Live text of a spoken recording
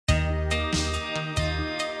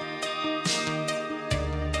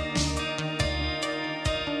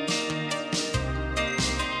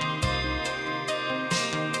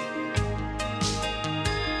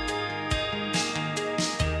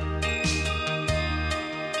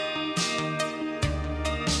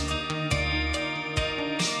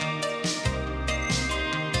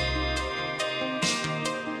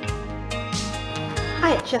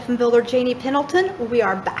Hi, it's Chef and Builder Janie Pendleton. We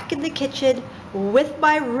are back in the kitchen with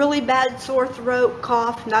my really bad sore throat,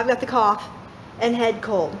 cough. Now I've got the cough and head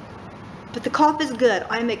cold. But the cough is good.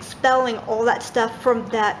 I'm expelling all that stuff from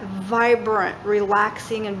that vibrant,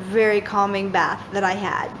 relaxing, and very calming bath that I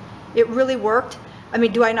had. It really worked. I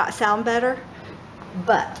mean, do I not sound better?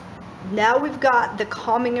 But now we've got the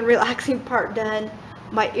calming and relaxing part done.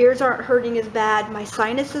 My ears aren't hurting as bad. My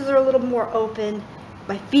sinuses are a little more open.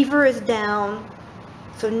 My fever is down.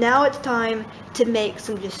 So now it's time to make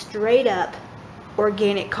some just straight up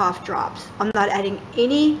organic cough drops. I'm not adding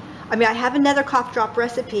any, I mean, I have another cough drop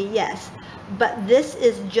recipe, yes, but this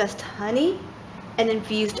is just honey and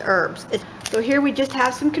infused herbs. So here we just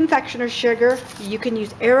have some confectioner's sugar. You can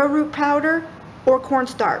use arrowroot powder or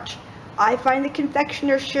cornstarch. I find the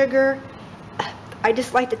confectioner's sugar, I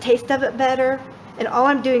just like the taste of it better. And all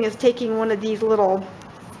I'm doing is taking one of these little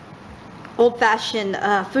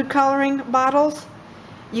old-fashioned food coloring bottles.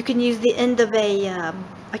 You can use the end of a,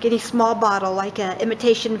 like any small bottle, like a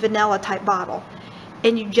imitation vanilla type bottle.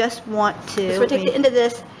 And you just want to, so take the end of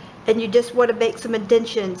this and you just want to make some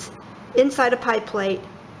indentions inside a pie plate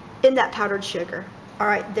in that powdered sugar. All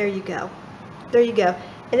right, there you go. There you go.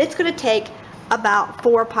 And it's going to take about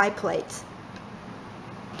 4 pie plates.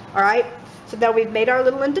 All right, so now we've made our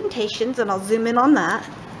little indentations, and I'll zoom in on that.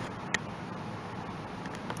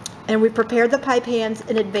 And we prepared the pie pans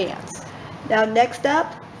in advance. Now next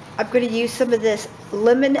up, I'm going to use some of this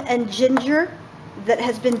lemon and ginger that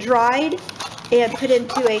has been dried and put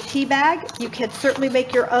into a tea bag. You can certainly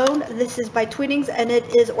make your own. This is by Twinings and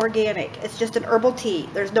it is organic. It's just an herbal tea.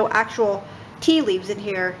 There's no actual tea leaves in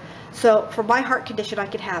here. So for my heart condition, I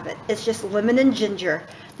could have it. It's just lemon and ginger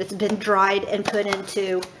that's been dried and put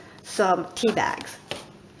into some tea bags.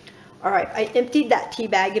 All right, I emptied that tea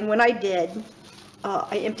bag, and when I did,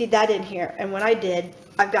 I emptied that in here, and when I did,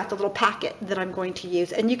 I've got the little packet that I'm going to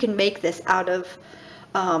use, and you can make this out of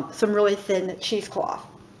some really thin cheesecloth,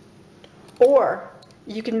 or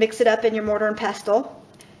you can mix it up in your mortar and pestle,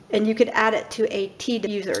 and you could add it to a tea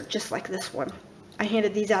diffuser just like this one. I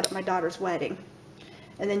handed these out at my daughter's wedding,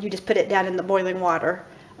 and then you just put it down in the boiling water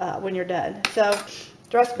when you're done. So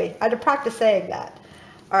trust me, I had to practice saying that.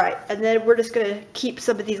 All right, and then we're just going to keep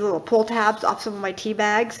some of these little pull tabs off some of my tea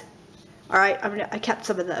bags. All right, I kept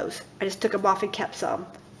some of those. I just took them off and kept some.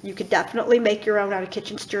 You could definitely make your own out of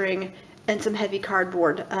kitchen string and some heavy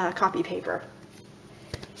cardboard copy paper.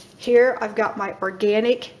 Here I've got my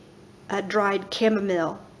organic dried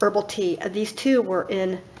chamomile herbal tea. These two were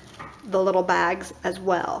in the little bags as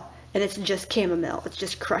well. And it's just chamomile. It's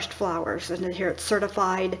just crushed flowers. And then here it's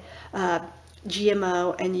certified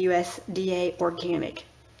GMO and USDA organic.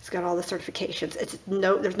 It's got all the certifications.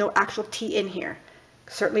 There's no actual tea in here.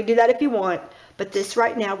 Certainly do that if you want, but this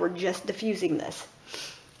right now, we're just diffusing this.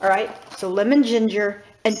 All right, so lemon, ginger,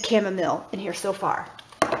 and chamomile in here so far.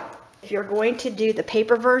 If you're going to do the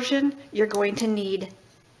paper version, you're going to need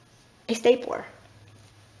a stapler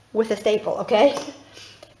with a staple, okay?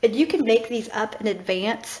 And you can make these up in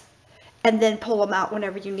advance and then pull them out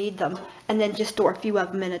whenever you need them, and then just store a few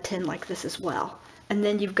of them in a tin like this as well. And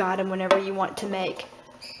then you've got them whenever you want to make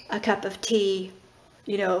a cup of tea,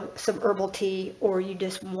 you know, some herbal tea, or you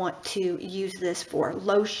just want to use this for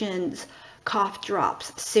lotions, cough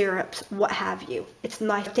drops, syrups, what have you. It's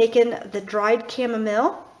nice. I've taken the dried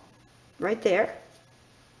chamomile right there.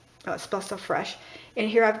 Oh, it smells so fresh. And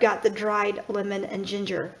here I've got the dried lemon and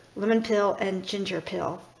ginger, lemon peel and ginger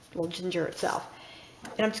peel, well, ginger itself.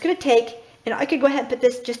 And I'm just going to take, and I could go ahead and put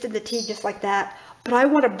this just in the tea just like that, but I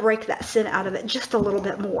want to break that scent out of it just a little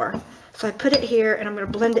bit more. So I put it here, and I'm going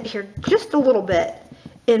to blend it here just a little bit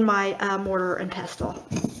in my mortar and pestle.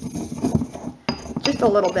 Just a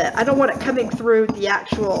little bit. I don't want it coming through the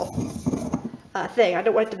actual thing. I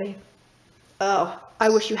don't want it to be, oh, I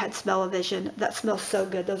wish you had smell-o-vision. That smells so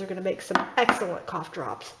good. Those are going to make some excellent cough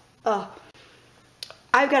drops. Oh,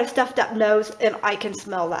 I've got a stuffed up nose, and I can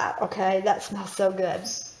smell that, okay? That smells so good.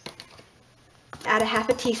 Add a half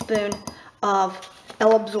a teaspoon of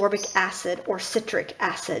L-absorbic acid or citric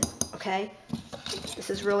acid, okay? This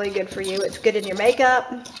is really good for you. It's good in your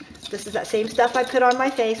makeup. This is that same stuff I put on my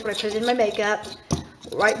face when I put it in my makeup.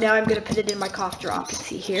 Right now I'm going to put it in my cough drop.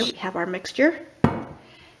 See here, we have our mixture.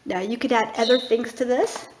 Now you could add other things to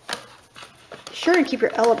this. Be sure and keep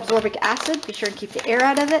your L-absorbic acid. Be sure and keep the air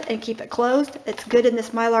out of it and keep it closed. It's good in this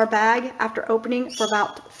Mylar bag after opening for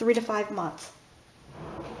about 3 to 5 months.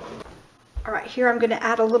 All right, here I'm going to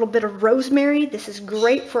add a little bit of rosemary. This is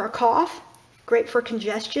great for a cough, great for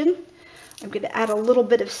congestion. I'm going to add a little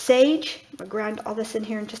bit of sage. I'm going to grind all this in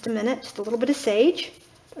here in just a minute. Just a little bit of sage,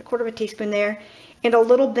 1/4 teaspoon there, and a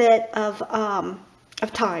little bit of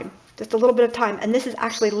thyme. Just a little bit of thyme, and this is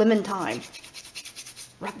actually lemon thyme.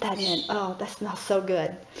 Rub that in. Oh, that smells so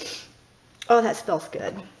good. Oh, that smells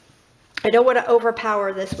good. I don't want to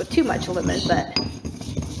overpower this with too much lemon, but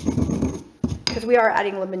because we are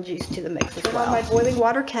adding lemon juice to the mix as well. On my boiling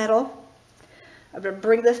water kettle, I'm going to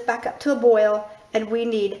bring this back up to a boil, and we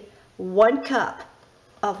need 1 cup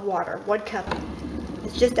of water. 1 cup.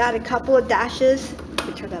 Let's just add a couple of dashes. Let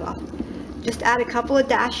me turn that off. Just add a couple of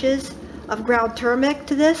dashes of ground turmeric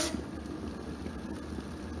to this.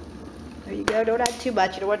 There you go. Don't add too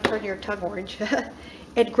much. You don't want to turn your tongue orange.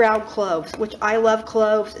 And ground cloves, which I love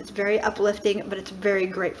cloves. It's very uplifting, but it's very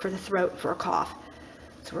great for the throat for a cough.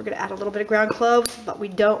 So we're going to add a little bit of ground cloves, but we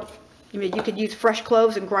don't. You could use fresh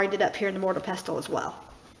cloves and grind it up here in the mortar pestle as well.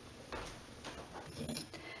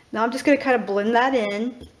 Now I'm just going to kind of blend that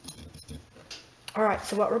in. All right,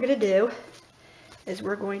 so what we're going to do is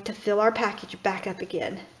we're going to fill our package back up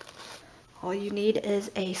again. All you need is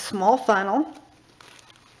a small funnel,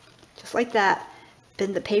 just like that.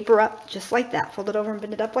 Bend the paper up just like that. Fold it over and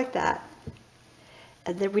bend it up like that.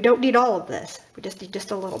 And then we don't need all of this. We just need just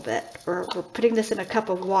a little bit. We're putting this in a cup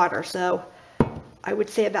of water, so I would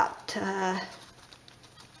say about, I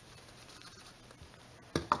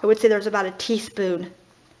would say there's about a teaspoon,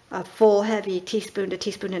 a full heavy teaspoon to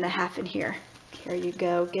teaspoon and a half in here. Here you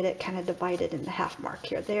go. Get it kind of divided in the half mark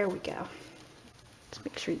here. There we go. Let's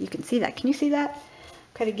make sure you can see that. Can you see that?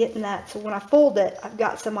 Kind of getting that. So when I fold it, I've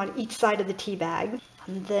got some on each side of the tea bag.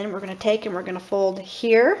 And then we're going to take and we're going to fold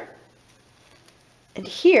here and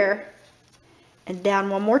here and down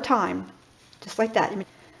one more time. Just like that. I'll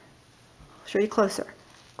show you closer.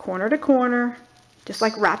 Corner to corner, just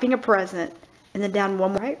like wrapping a present. And then down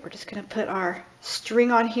one more. Right, we're just going to put our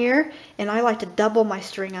string on here. And I like to double my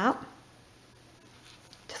string up.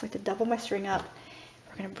 Just like to double my string up.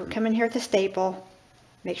 We're going to come in here with the staple.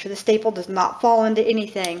 Make sure the staple does not fall into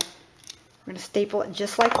anything. We're going to staple it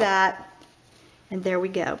just like that. And there we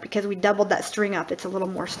go. Because we doubled that string up, it's a little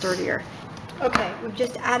more sturdier. Okay, we've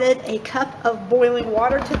just added a cup of boiling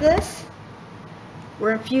water to this.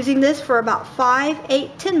 We're infusing this for about 5,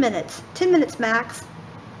 8, 10 minutes. 10 minutes max.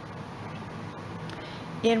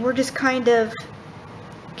 And we're just kind of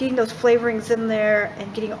getting those flavorings in there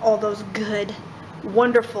and getting all those good,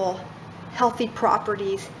 wonderful, healthy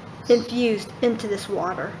properties infused into this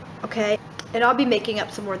water. Okay, and I'll be making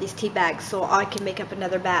up some more of these tea bags so I can make up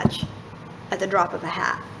another batch at the drop of a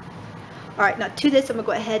hat. All right, now to this I'm gonna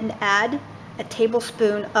go ahead and add a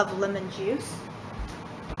tablespoon of lemon juice.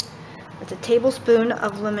 It's a tablespoon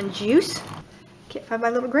of lemon juice. Can't find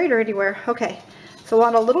my little grater anywhere. Okay, so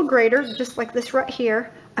on a little grater, just like this right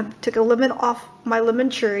here, I took a lemon off my lemon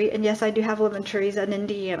tree, and yes, I do have lemon trees in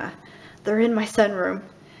Indiana. They're in my sunroom.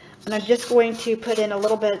 And I'm just going to put in a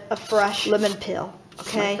little bit of fresh lemon peel.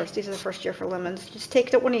 Okay, these are the first year for lemons. Just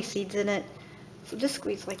take don't want any seeds in it. So just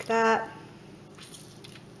squeeze like that.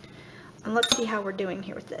 And let's see how we're doing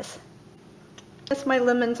here with this. Yes, my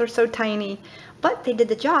lemons are so tiny, but they did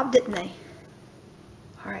the job, didn't they?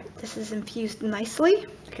 All right, this is infused nicely.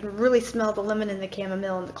 I can really smell the lemon and the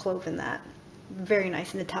chamomile and the clove in that. Very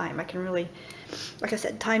nice in the thyme. I can really, like I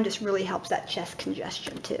said, thyme just really helps that chest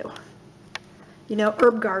congestion too. You know,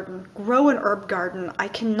 herb garden, grow an herb garden. I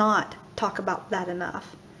cannot talk about that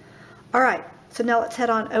enough. All right, so now let's head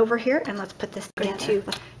on over here and let's put this together.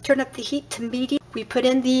 Turn up the heat to medium. We put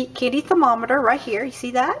in the candy thermometer right here. You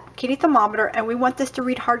see that? Candy thermometer, and we want this to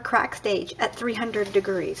read hard crack stage at 300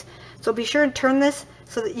 degrees. So be sure and turn this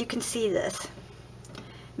so that you can see this.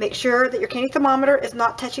 Make sure that your candy thermometer is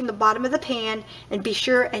not touching the bottom of the pan, and be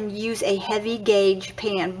sure and use a heavy gauge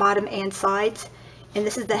pan, bottom and sides. And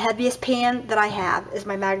this is the heaviest pan that I have, is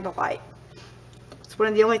my Magnolite. It's one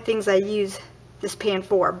of the only things I use this pan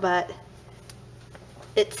for, but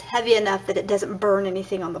it's heavy enough that it doesn't burn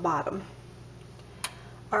anything on the bottom.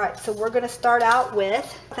 All right, so we're going to start out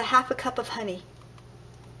with a half a cup of honey.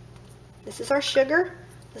 This is our sugar.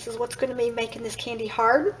 This is what's going to be making this candy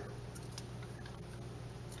hard.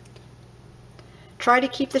 Try to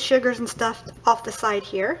keep the sugars and stuff off the side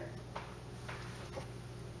here.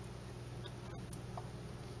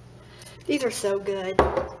 These are so good.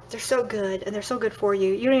 They're so good, and they're so good for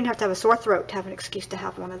you. You don't even have to have a sore throat to have an excuse to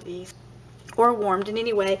have one of these, or warmed in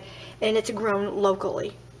any way, and it's grown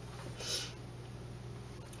locally.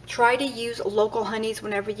 Try to use local honeys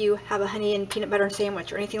whenever you have a honey and peanut butter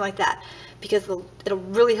sandwich or anything like that, because it'll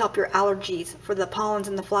really help your allergies for the pollens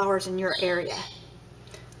and the flowers in your area.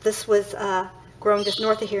 This was grown just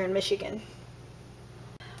north of here in Michigan.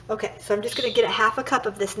 Okay, so I'm just going to get a half a cup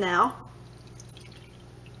of this now.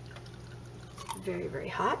 Very, very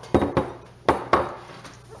hot.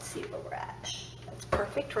 Let's see where we're at. That's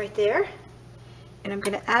perfect right there. And I'm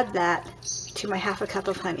going to add that to my 1/2 cup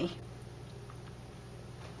of honey.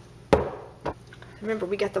 Remember,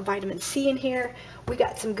 we got the vitamin C in here. We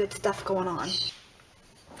got some good stuff going on.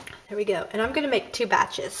 There we go. And I'm going to make 2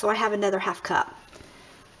 batches, so I have another 1/2 cup.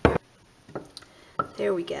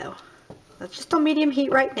 There we go. That's just on medium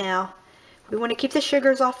heat right now. We want to keep the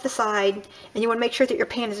sugars off the side, and you want to make sure that your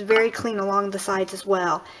pan is very clean along the sides as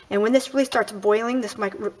well. And when this really starts boiling, this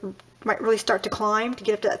might really start to climb to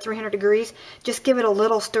get up to that 300 degrees. Just give it a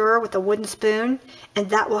little stir with a wooden spoon, and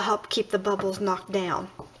that will help keep the bubbles knocked down.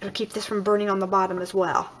 It'll keep this from burning on the bottom as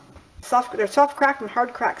well. There's soft crack and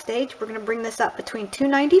hard crack stage. We're going to bring this up between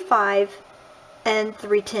 295 and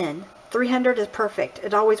 310. 300 is perfect.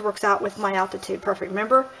 It always works out with my altitude perfect.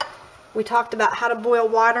 Remember, we talked about how to boil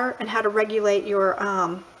water and how to regulate your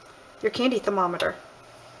candy thermometer.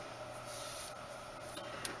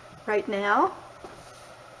 Right now,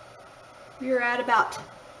 we're at about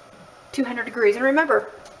 200 degrees. And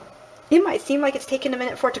remember, it might seem like it's taking a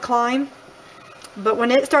minute for it to climb, but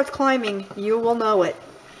when it starts climbing, you will know it.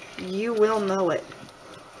 You will know it.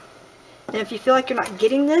 And if you feel like you're not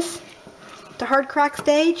getting this to hard crack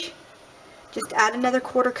stage, just add another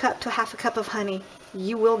 1/4 cup to 1/2 cup of honey.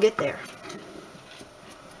 You will get there.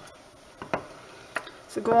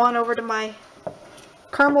 So go on over to my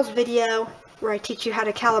caramels video where I teach you how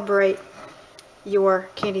to calibrate your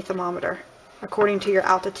candy thermometer according to your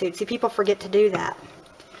altitude. See, people forget to do that.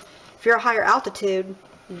 If you're a higher altitude,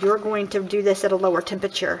 you're going to do this at a lower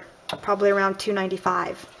temperature, probably around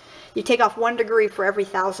 295. You take off 1 degree for every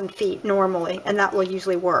 1,000 feet normally, and that will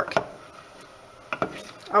usually work.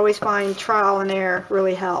 I always find trial and error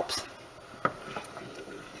really helps.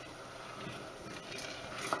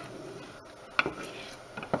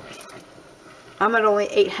 I'm at only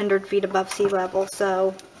 800 feet above sea level,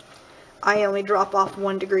 so I only drop off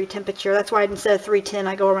 1 degree temperature. That's why instead of 310,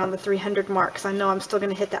 I go around the 300 mark, because I know I'm still going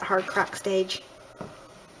to hit that hard crack stage.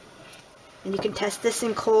 And you can test this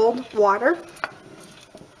in cold water.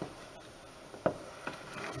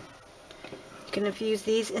 You can infuse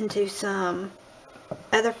these into some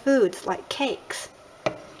other foods like cakes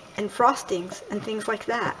and frostings and things like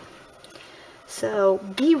that. So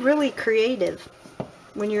be really creative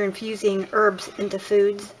when you're infusing herbs into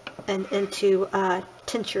foods and into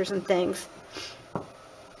tinctures and things.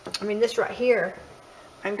 I mean, this right here,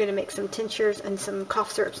 I'm going to make some tinctures and some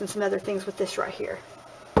cough syrups and some other things with this right here.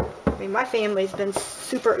 I mean, my family's been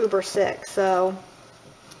super uber sick, so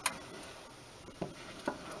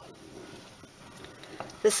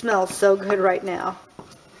this smells so good right now.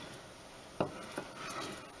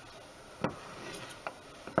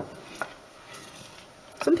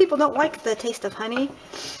 Some people don't like the taste of honey.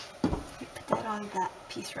 Put that on that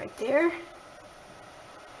piece right there.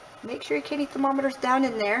 Make sure your candy thermometer's down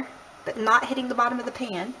in there, but not hitting the bottom of the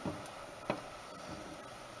pan.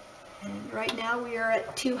 And right now we are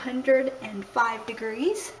at 205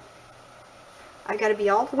 degrees. I got to be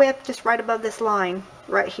all the way up just right above this line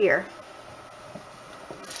right here.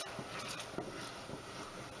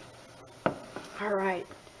 All right,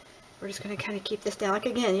 we're just going to kind of keep this down. Like,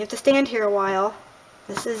 again, you have to stand here a while.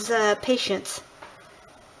 This is patience.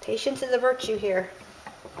 Patience is a virtue here.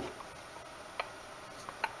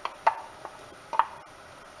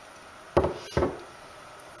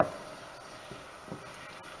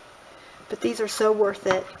 But these are so worth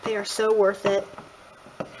it. They are so worth it.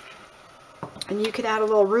 And you could add a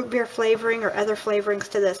little root beer flavoring or other flavorings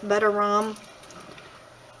to this. Butter rum,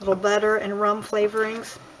 little butter and rum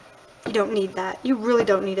flavorings. You don't need that. You really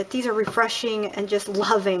don't need it. These are refreshing and just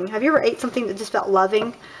loving. Have you ever ate something that just felt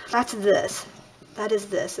loving? That's this. That is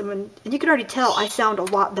this. And you can already tell I sound a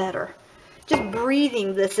lot better. Just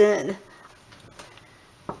breathing this in.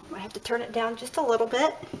 I have to turn it down just a little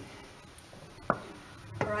bit.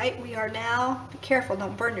 Alright, we are now, be careful,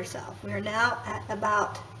 don't burn yourself. We are now at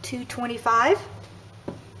about 225.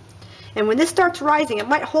 And when this starts rising, it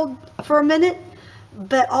might hold for a minute,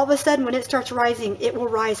 but all of a sudden when it starts rising, it will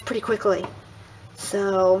rise pretty quickly.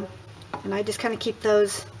 So, and I just kind of keep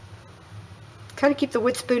those, kind of keep the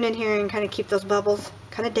wood spoon in here and kind of keep those bubbles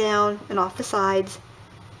kind of down and off the sides.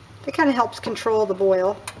 That kind of helps control the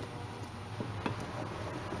boil.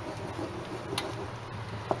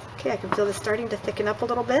 Okay, I can feel this starting to thicken up a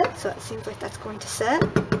little bit, so it seems like that's going to set. I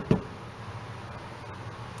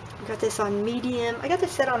got this on medium. I got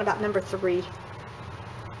this set on about number 3.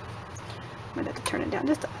 I'm going to have to turn it down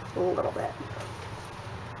just a little bit.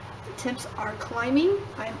 The temps are climbing.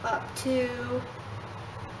 I'm up to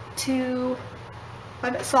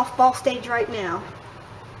I'm at softball stage right now.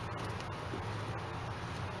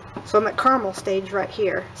 So I'm at caramel stage right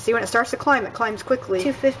here. See, when it starts to climb, it climbs quickly.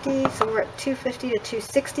 250, so we're at 250 to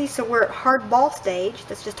 260, so we're at hard ball stage.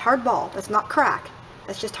 That's just hard ball. That's not crack.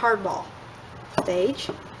 That's just hard ball stage.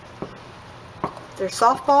 There's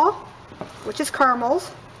soft ball, which is caramels.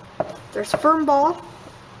 There's firm ball,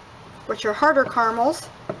 which are harder caramels.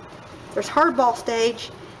 There's hard ball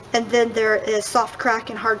stage, and then there is soft crack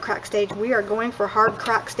and hard crack stage. We are going for hard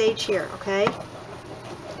crack stage here, okay?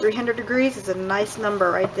 300 degrees is a nice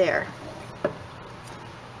number right there.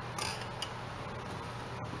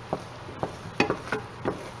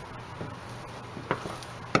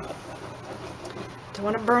 Don't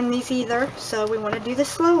want to burn these either, so we want to do this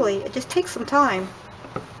slowly. It just takes some time.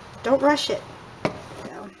 Don't rush it.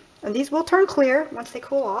 So, and these will turn clear once they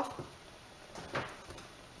cool off.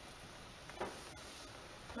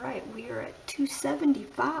 Alright, we are at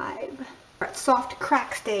 275. We're at soft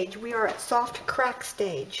crack stage. We are at soft crack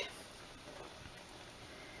stage.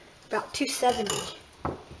 About 270.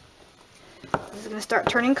 This is going to start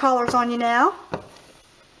turning colors on you now.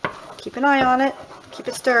 Keep an eye on it. Keep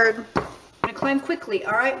it stirred. I'm going to climb quickly.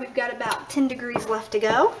 Alright, we've got about 10 degrees left to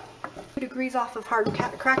go. 2 degrees off of hard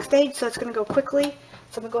crack stage, so it's going to go quickly.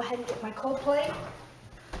 So I'm going to go ahead and get my cold plate.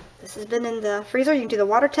 This has been in the freezer. You can do the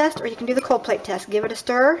water test or you can do the cold plate test. Give it a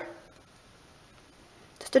stir.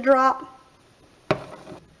 Just a drop.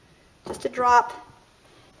 Just a drop.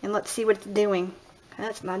 And let's see what it's doing.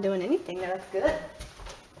 That's not doing anything there. That's good.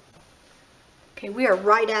 Okay, we are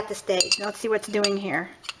right at the stage. Now let's see what it's doing here.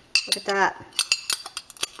 Look at that.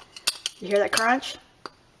 You hear that crunch?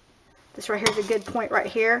 This right here is a good point right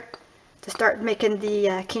here to start making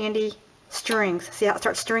the candy strings. See how it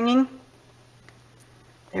starts stringing?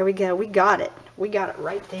 There we go. We got it. We got it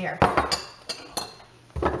right there.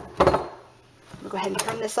 We'll go ahead and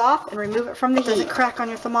turn this off and remove it from the heat. It doesn't crack on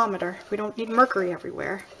your thermometer. We don't need mercury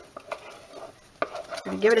everywhere. We're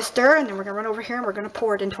going to give it a stir, and then we're going to run over here and we're going to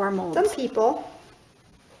pour it into our molds. Some people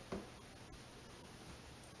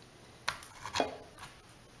make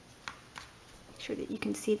sure that you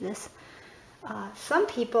can see this. Some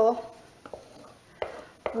people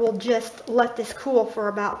will just let this cool for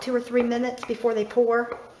about 2 or 3 minutes before they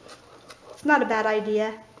pour. It's not a bad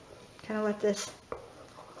idea. Kind of let this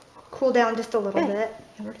cool down just a little bit.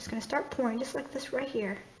 And we're just going to start pouring just like this right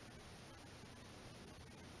here.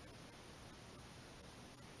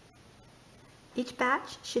 Each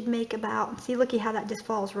batch should make about, see, looky how that just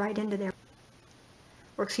falls right into there.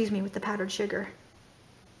 Or excuse me, with the powdered sugar.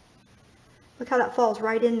 Look how that falls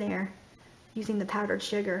right in there using the powdered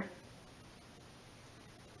sugar.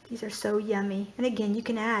 These are so yummy. And again, you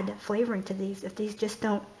can add flavoring to these if these just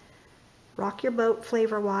don't rock your boat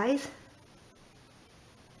flavor-wise.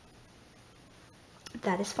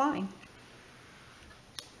 That is fine.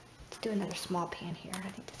 Let's do another small pan here. I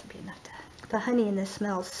think this will be enough to... The honey in this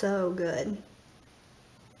smells so good.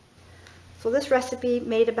 So this recipe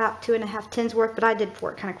made about 2.5 tins worth, but I did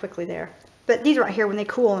pour it kind of quickly there. But these right here, when they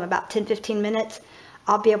cool in about 10-15 minutes,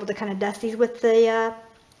 I'll be able to kind of dust these with the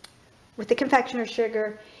confectioner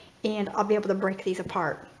sugar, and I'll be able to break these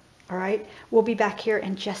apart. All right, we'll be back here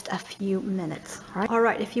in just a few minutes. All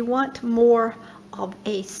right, if you want more of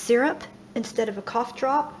a syrup instead of a cough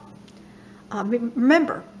drop,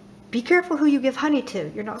 remember, be careful who you give honey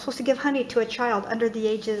to. You're not supposed to give honey to a child under the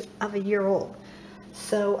age of a year old.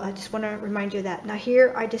 So I just want to remind you of that. Now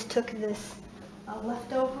here, I just took this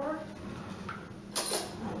leftover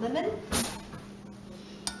lemon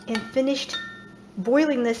and finished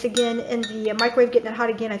boiling this again in the microwave, getting it hot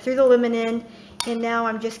again. I threw the lemon in, and now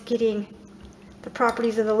I'm just getting the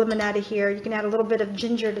properties of the lemon out of here. You can add a little bit of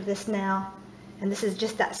ginger to this now, and this is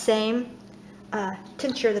just that same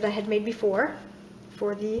tincture that I had made before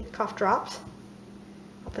for the cough drops.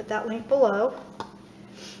 I'll put that link below.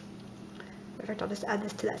 In fact, I'll just add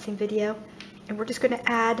this to that same video, and we're just going to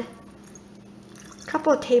add a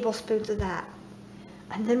couple of tablespoons of that,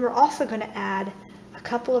 and then we're also going to add a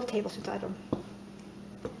couple of tablespoons.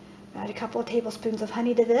 Add a couple of tablespoons of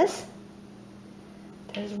honey to this.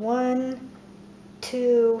 There's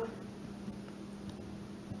 2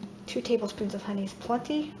 tablespoons of honey is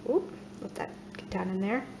plenty. Oop, let that get down in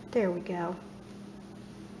there. There we go.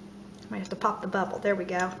 Might have to pop the bubble. There we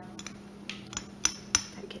go.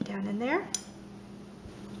 That get down in there.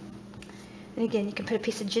 And again, you can put a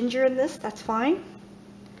piece of ginger in this. That's fine.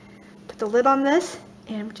 Put the lid on this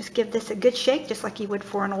and just give this a good shake, just like you would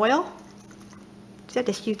for an oil. I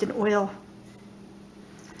just used an oil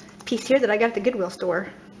piece here that I got at the Goodwill store.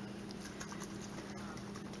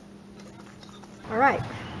 Alright,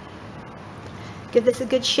 give this a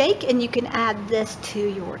good shake, and you can add this to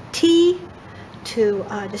your tea, to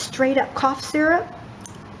the straight up cough syrup.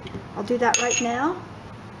 I'll do that right now.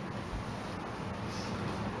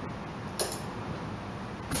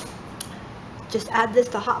 just add this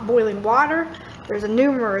to hot boiling water. There's a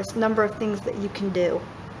numerous number of things that you can do.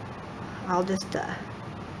 I'll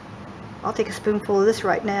take a spoonful of this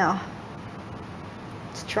right now.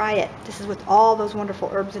 Let's try it. This is with all those wonderful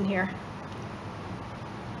herbs in here.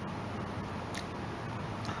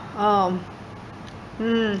 Oh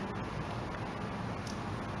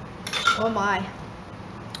my.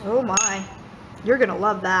 Oh my. You're gonna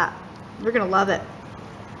love that. You're gonna love it.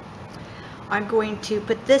 I'm going to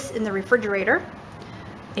put this in the refrigerator,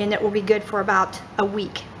 and it will be good for about a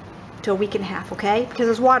week to a week and a half, okay? Because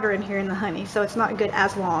there's water in here in the honey, so it's not good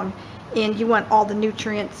as long. And you want all the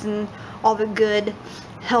nutrients and all the good,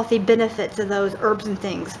 healthy benefits of those herbs and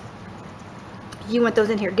things. You want those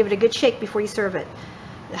in here. Give it a good shake before you serve it.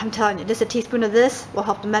 I'm telling you, just a teaspoon of this will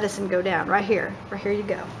help the medicine go down. Right here. Right here you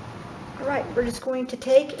go. All right, we're just going to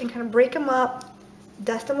take and kind of break them up,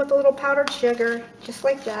 dust them with a little powdered sugar, just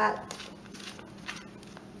like that.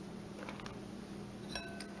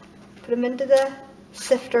 Put them into the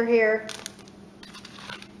sifter here.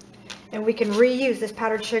 And we can reuse this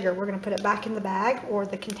powdered sugar. We're going to put it back in the bag or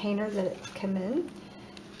the container that it's come in.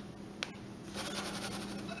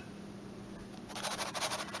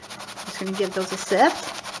 Just going to give those a sift.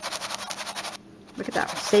 Look at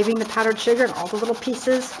that. We're saving the powdered sugar, and all the little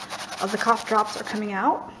pieces of the cough drops are coming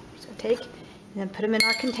out. Just going to take and then put them in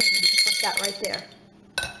our container, just like that right there.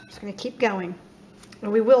 Just going to keep going.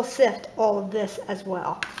 And we will sift all of this as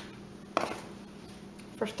well.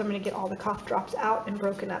 First, I'm going to get all the cough drops out and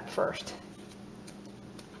broken up first.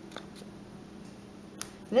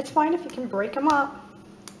 And it's fine if you can break them up.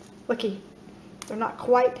 Looky, they're not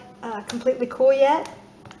quite completely cool yet,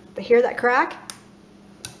 but hear that crack?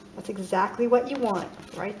 That's exactly what you want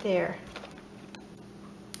right there.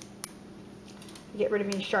 Get rid of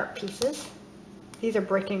any sharp pieces. These are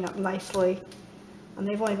breaking up nicely, and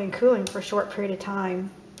they've only been cooling for a short period of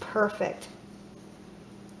time. Perfect.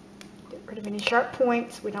 Rid of any sharp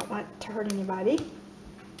points. We don't want to hurt anybody. Keep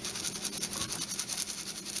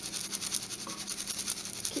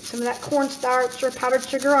some of that cornstarch or powdered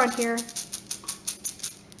sugar on here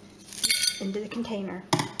into the container.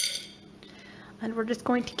 And we're just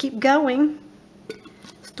going to keep going.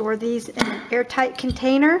 Store these in an airtight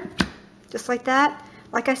container, just like that.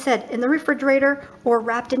 Like I said, in the refrigerator or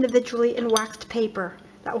wrapped individually in waxed paper.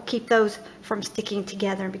 That will keep those from sticking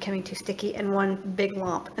together and becoming too sticky in one big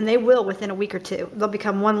lump. And they will within a week or two. They'll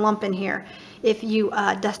become one lump in here if you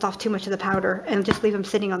dust off too much of the powder and just leave them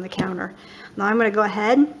sitting on the counter. Now I'm going to go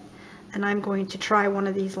ahead and I'm going to try one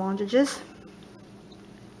of these lozenges.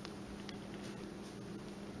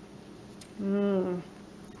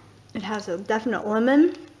 It has a definite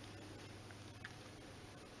lemon.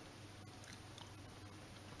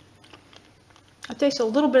 I taste a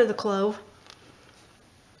little bit of the clove.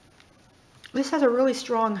 This has a really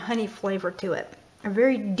strong honey flavor to it. A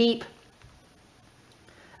very deep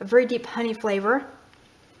honey flavor.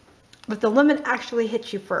 But the lemon actually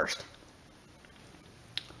hits you first.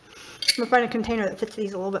 I'm going to find a container that fits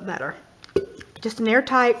these a little bit better. Just an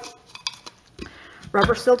airtight,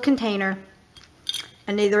 rubber sealed container.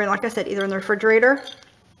 And either, like I said, either in the refrigerator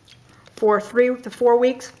for 3 to 4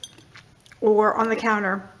 weeks or on the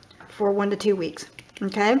counter for 1 to 2 weeks.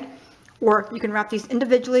 Okay? Or you can wrap these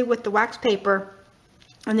individually with the wax paper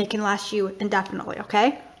and they can last you indefinitely,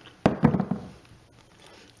 okay?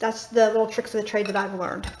 That's the little tricks of the trade that I've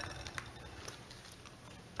learned.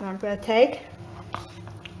 And I'm going to take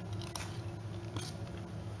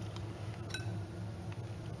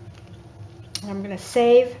and I'm going to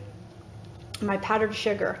save my powdered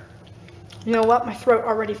sugar. You know what? My throat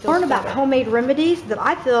already feels better. Learn about homemade remedies that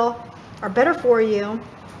I feel are better for you.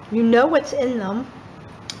 You know what's in them.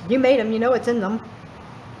 You made them, you know what's in them.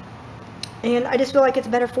 And I just feel like it's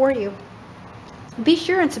better for you. Be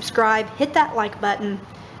sure and subscribe. Hit that like button.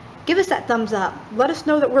 Give us that thumbs up. Let us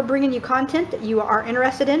know that we're bringing you content that you are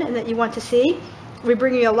interested in and that you want to see. We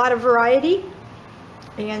bring you a lot of variety.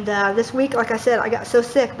 And this week, like I said, I got so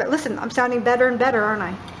sick. But listen, I'm sounding better and better, aren't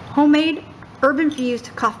I? Homemade herb infused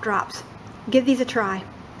cough drops. Give these a try.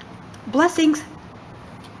 Blessings.